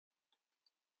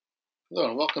Hello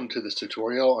and welcome to this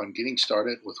tutorial on getting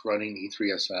started with running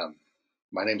E3SM.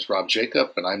 My name is Rob Jacob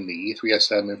and I'm the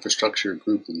E3SM Infrastructure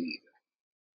Group Lead.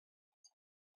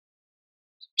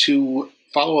 To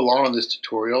follow along on this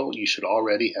tutorial, you should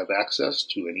already have access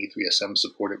to an E3SM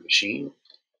supported machine.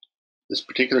 This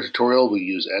particular tutorial will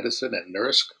use Edison and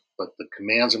NERSC, but the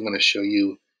commands I'm going to show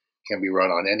you can be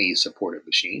run on any supported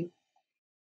machine.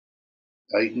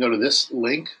 You can go to this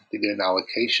link to get an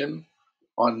allocation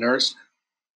on NERSC.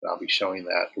 I'll be showing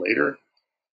that later.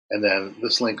 And then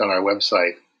this link on our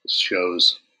website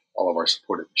shows all of our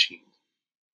supported machines.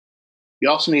 You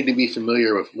also need to be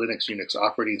familiar with Linux Unix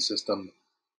operating system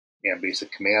and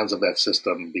basic commands of that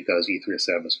system because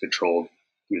E3SM is controlled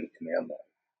through the command line.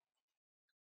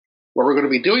 What we're going to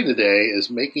be doing today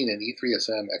is making an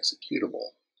E3SM executable.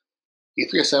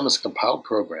 E3SM is a compiled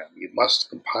program. You must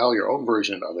compile your own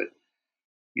version of it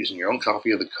using your own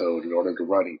copy of the code in order to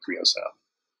run E3SM.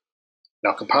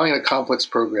 Now, compiling a complex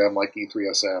program like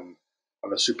E3SM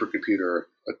on a supercomputer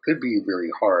could be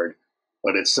very hard,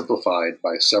 but it's simplified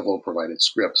by several provided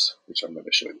scripts, which I'm going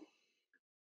to show you.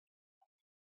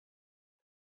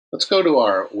 Let's go to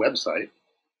our website.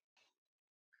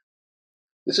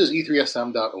 This is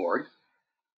e3sm.org,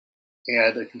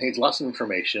 and it contains lots of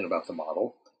information about the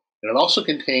model. And it also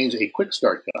contains a quick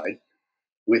start guide,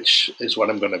 which is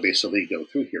what I'm going to basically go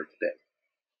through here today.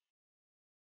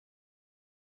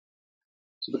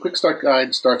 So the quick start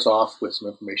guide starts off with some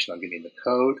information on getting the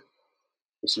code,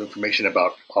 with some information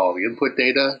about all the input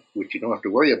data, which you don't have to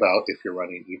worry about if you're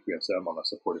running E3SM on a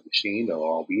supported machine. They'll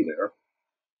all be there.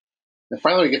 And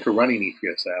finally, we get to running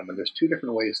E3SM, and there's two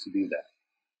different ways to do that.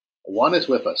 One is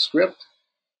with a script,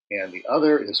 and the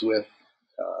other is with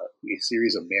a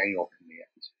series of manual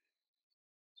commands.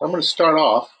 So I'm going to start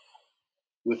off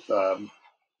with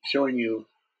showing you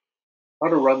how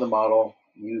to run the model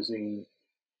using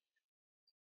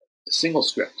a single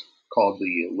script called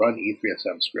the run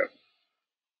E3SM script.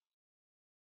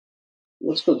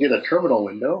 Let's go get a terminal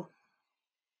window.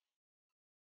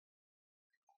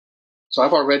 So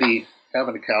I've already have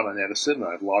an account on Edison, and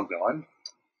I've logged on,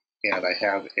 and I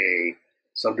have a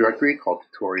subdirectory called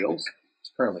tutorials.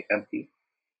 It's currently empty.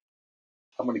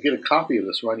 I'm going to get a copy of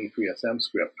this run E3SM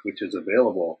script, which is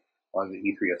available on the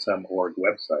E3SM.org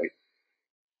website.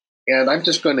 And I'm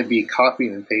just going to be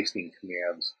copying and pasting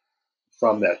commands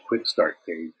from that quick start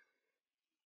page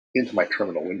into my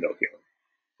terminal window here.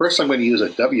 First, I'm going to use a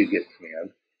wget command,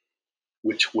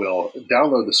 which will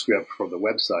download the script from the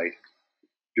website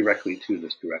directly to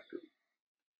this directory.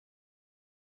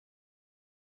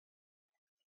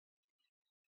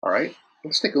 All right,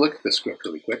 let's take a look at this script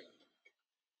really quick.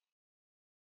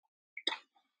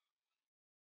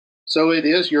 So it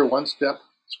is your one-step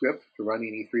script to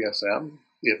running E3SM.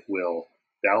 It will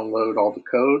download all the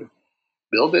code,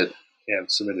 build it, and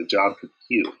submit a job to the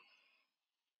queue.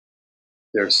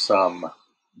 There's some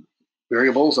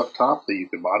variables up top that you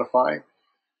can modify,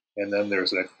 and then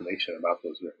there's an explanation about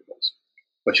those variables.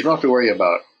 But you don't have to worry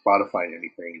about modifying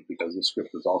anything because this script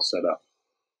is all set up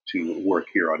to work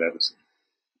here on Edison.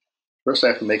 First, I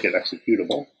have to make it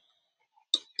executable.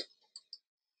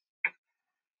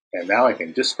 And now I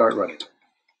can just start running.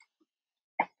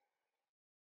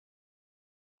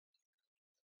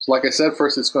 So like I said,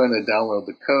 first it's going to download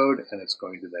the code, and it's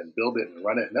going to then build it and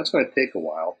run it, and that's going to take a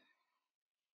while.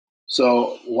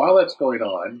 So while that's going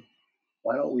on,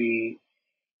 why don't we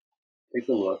take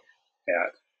a look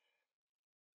at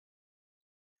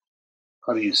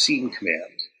how to use scene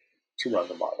commands to run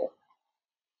the model.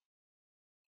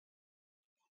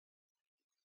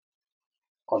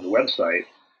 On the website,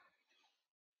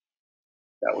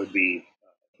 that would be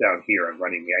down here and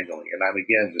running manually. And I'm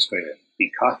again just going to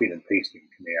be copying and pasting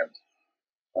commands,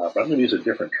 but I'm going to use a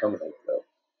different terminal window.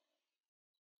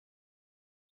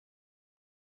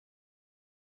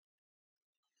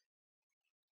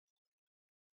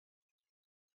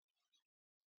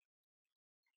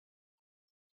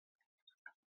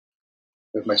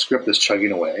 If my script is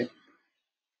chugging away,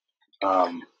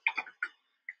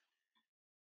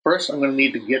 first I'm going to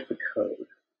need to get the code.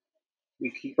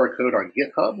 We keep our code on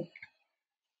GitHub,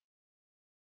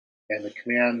 and the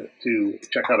command to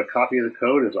check out a copy of the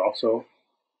code is also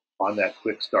on that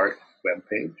quick start web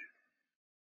page.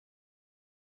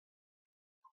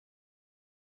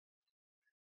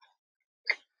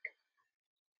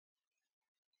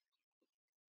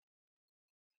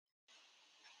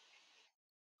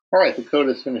 All right, the code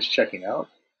is finished checking out.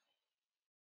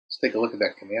 Let's take a look at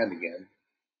that command again.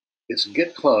 It's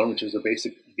git clone, which is a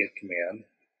basic git command.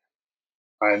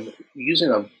 I'm using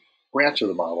a branch of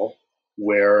the model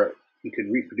where you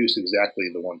can reproduce exactly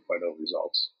the 1.0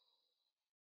 results.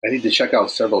 I need to check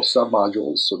out several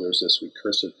submodules, so there's this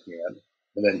recursive command,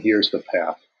 and then here's the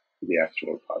path to the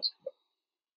actual repository.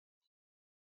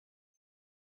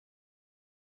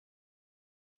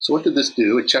 So what did this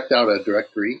do? It checked out a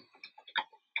directory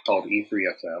called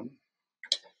E3SM.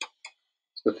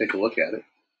 Let's go take a look at it.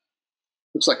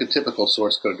 Looks like a typical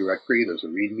source code directory. There's a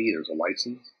README, there's a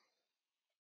license.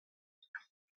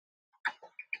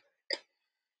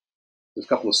 There's a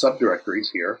couple of subdirectories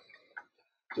here.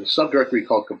 The subdirectory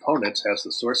called components has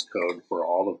the source code for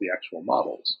all of the actual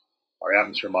models, our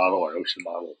atmosphere model, our ocean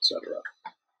model, etc.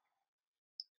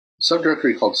 The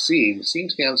subdirectory called SEAM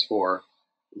stands for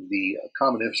the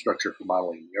Common Infrastructure for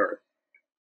Modeling the Earth.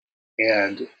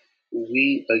 And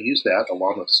we use that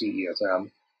along with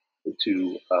CESM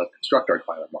to construct our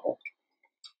climate model.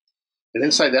 And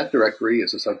inside that directory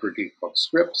is a subdirectory called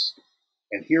scripts.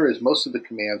 And here is most of the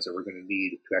commands that we're going to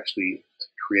need to actually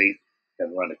create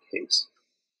and run a case.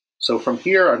 So from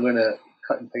here, I'm going to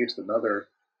cut and paste another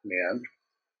command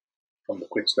from the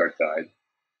Quick Start Guide.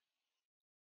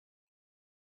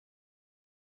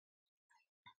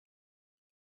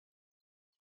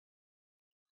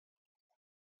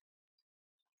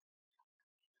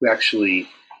 To actually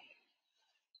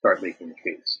start making the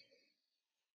case.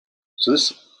 So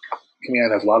this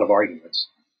command has a lot of arguments.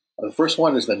 The first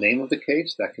one is the name of the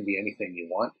case. That can be anything you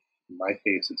want. In my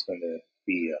case, it's going to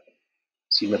be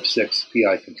CMIP6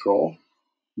 PI control.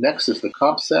 Next is the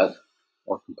comp set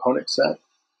or component set.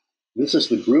 This is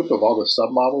the group of all the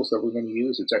submodels that we're going to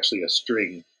use. It's actually a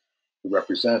string to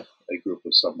represent a group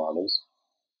of submodels.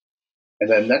 And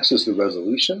then next is the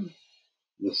resolution.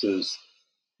 This is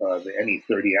the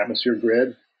NE30 atmosphere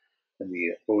grid and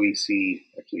the OEC,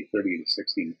 actually 30 to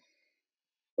 60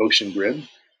 ocean grid.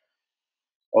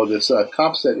 Oh, this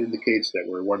comp set indicates that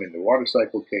we're running the water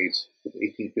cycle case with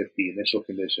 1850 initial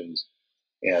conditions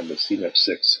and the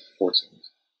CMIP6 forcings.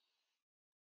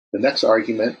 The next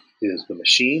argument is the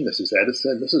machine. This is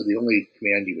Edison. This is the only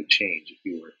command you would change if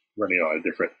you were running on a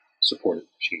different supported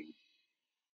machine.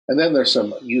 And then there's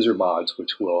some user mods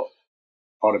which will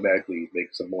automatically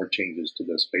make some more changes to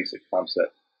this basic comp set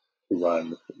to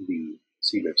run the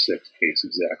CMIP6 case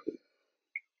exactly.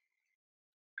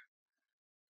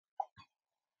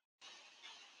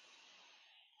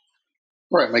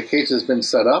 All right, my case has been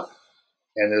set up,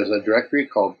 and there's a directory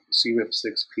called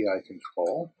CMIP6 PI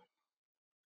control.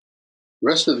 The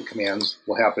rest of the commands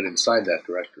will happen inside that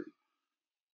directory.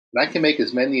 And I can make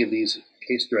as many of these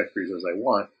case directories as I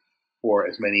want for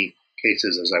as many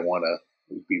cases as I want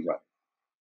to be run.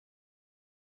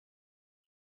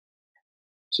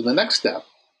 So the next step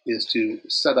is to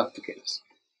set up the case.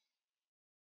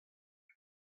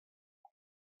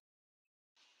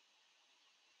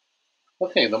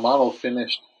 Okay, the model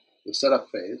finished the setup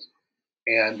phase.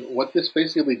 And what this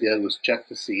basically did was check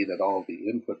to see that all of the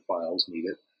input files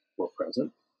needed were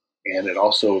present. And it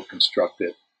also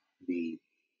constructed the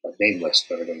name lists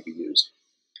that are going to be used.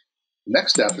 The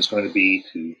next step is going to be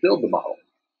to build the model.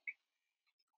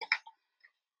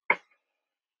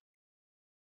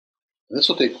 And this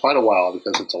will take quite a while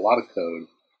because it's a lot of code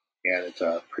and it's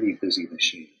a pretty busy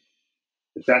machine.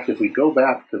 In fact, if we go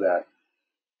back to that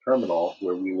terminal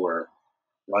where we were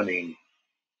running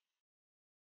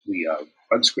the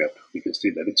run script, we can see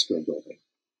that it's still building.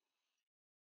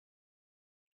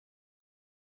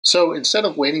 So instead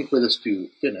of waiting for this to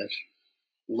finish,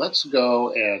 let's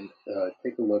go and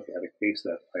take a look at a case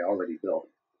that I already built,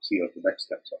 see what the next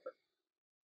steps are.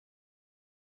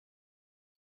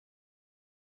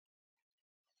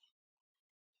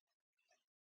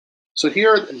 So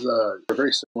here is a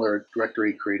very similar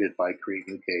directory created by Create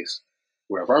New Case,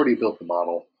 where I've already built the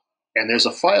model, and there's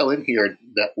a file in here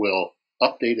that will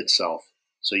update itself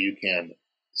so you can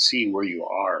see where you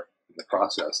are in the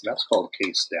process, and that's called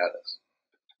case status.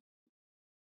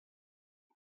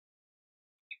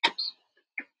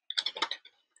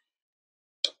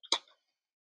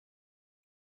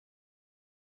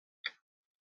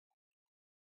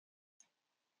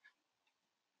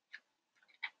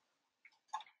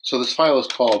 So this file is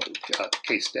called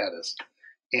case status,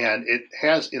 and it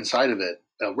has inside of it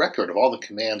a record of all the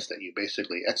commands that you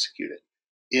basically executed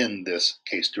in this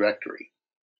case directory.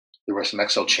 There were some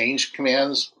Excel change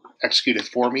commands executed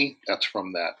for me. That's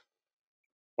from that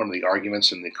one of the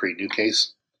arguments in the create new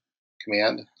case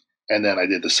command. And then I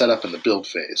did the setup and the build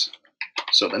phase.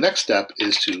 So the next step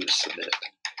is to submit it.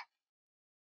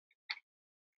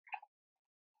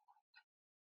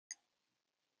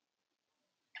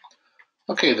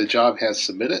 Okay, the job has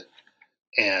submitted,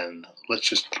 and let's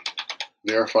just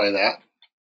verify that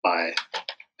by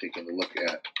taking a look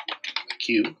at the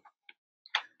queue.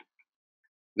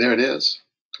 There it is.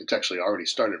 It's actually already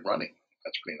started running.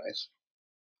 That's pretty nice.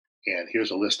 And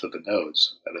here's a list of the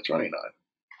nodes that it's running on.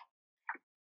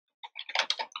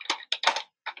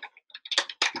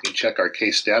 You can check our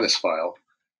case status file,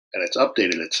 and it's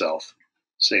updated itself,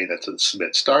 saying that the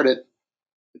submit started,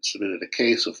 it submitted a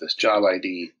case with this job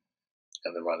ID,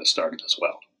 and the run is started as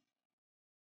well.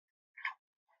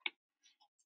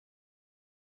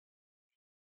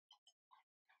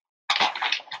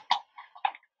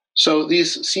 So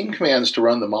these seam commands to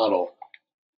run the model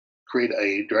create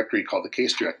a directory called the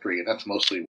case directory, and that's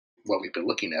mostly what we've been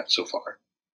looking at so far.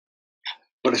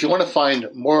 But if you want to find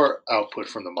more output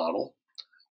from the model,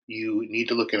 you need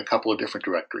to look at a couple of different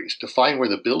directories. To find where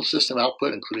the build system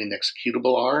output, including the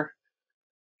executable, are,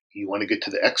 you want to get to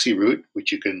the exe root,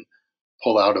 which you can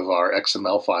pull out of our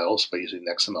XML files by using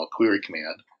the XML query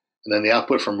command. And then the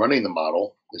output from running the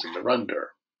model is in the run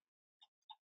dir.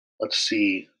 Let's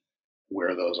see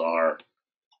where those are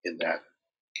in that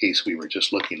case we were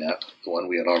just looking at, the one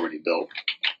we had already built.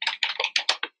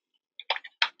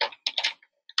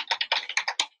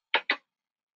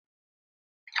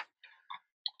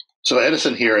 So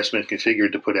Edison here has been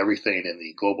configured to put everything in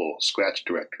the global Scratch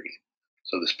directory.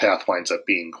 So this path winds up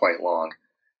being quite long.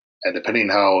 And depending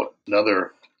on how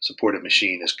another supported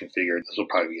machine is configured, this will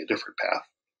probably be a different path.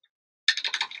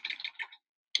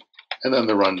 And then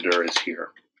the run dir is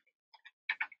here.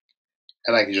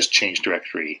 And I can just change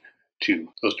directory to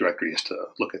those directories to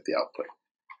look at the output.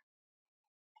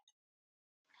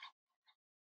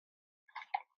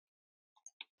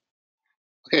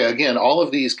 Okay, again, all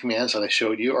of these commands that I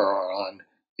showed you are on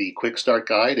the Quick Start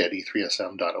Guide at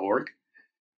e3sm.org.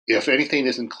 If anything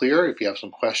isn't clear, if you have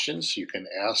some questions, you can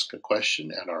ask a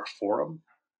question at our forum,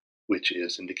 which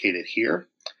is indicated here.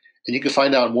 And you can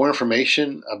find out more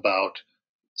information about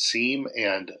seam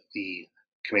and the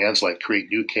commands like create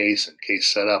new case and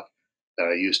case setup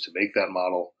that I used to make that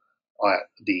model at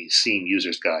the seam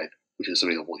user's guide, which is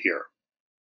available here.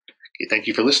 Okay, thank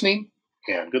you for listening,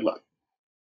 and good luck.